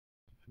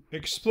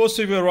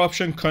Explosive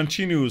eruption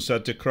continues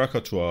at the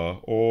Krakatoa,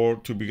 or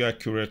to be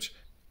accurate,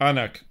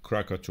 Anak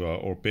Krakatoa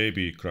or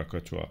baby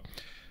Krakatoa.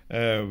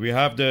 We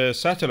have the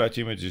satellite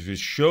images which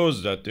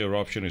shows that the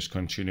eruption is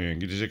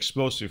continuing. It is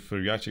explosive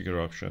phreatic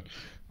eruption.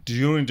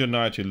 During the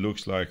night it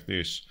looks like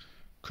this.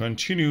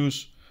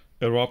 Continuous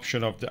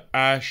eruption of the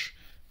ash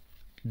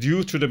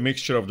due to the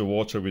mixture of the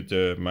water with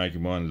the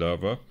magma and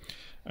lava.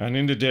 And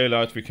in the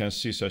daylight we can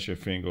see such a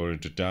thing, or in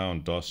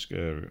the dusk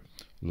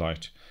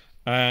light.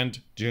 And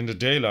during the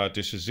daylight,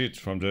 this is it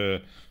from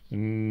the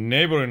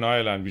neighboring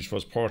island, which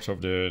was part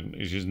of it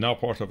is now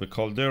part of the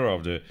caldera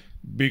of the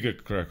bigger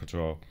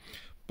Krakatoa,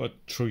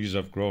 but trees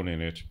have grown in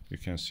it. You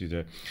can see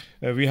that.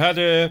 We had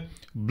a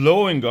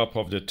blowing up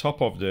of the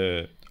top of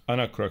the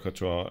Anak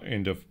Krakatoa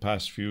in the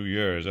past few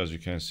years, as you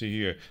can see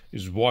here,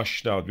 is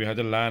washed out. We had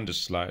a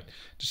landslide.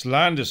 This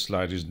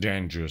landslide is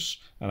dangerous,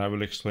 and I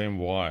will explain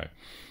why.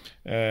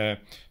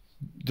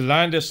 The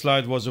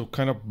landslide was a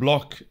kind of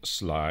block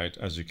slide,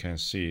 as you can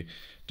see.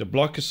 The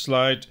block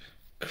slide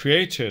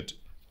created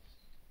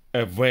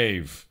a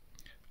wave.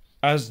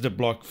 As the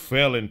block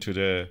fell into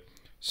the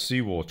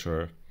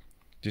seawater,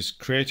 this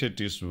created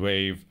this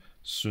wave,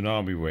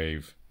 tsunami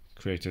wave,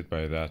 created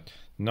by that,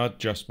 not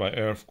just by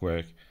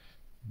earthquake.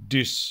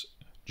 This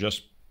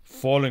just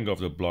falling of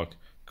the block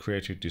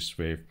created this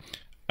wave,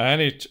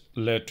 and it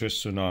led to a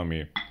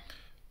tsunami,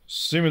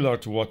 similar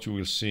to what you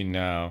will see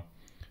now.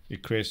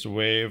 It creates a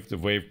wave. The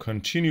wave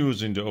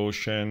continues in the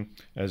ocean,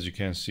 as you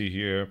can see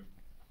here.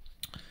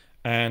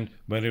 And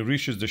when it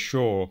reaches the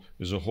shore,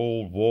 there's a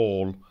whole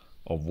wall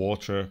of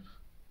water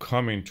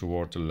coming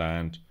toward the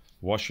land,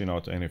 washing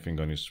out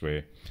anything on its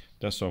way.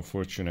 That's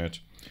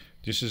unfortunate.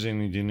 This is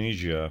in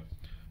Indonesia,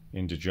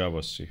 in the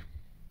Java Sea.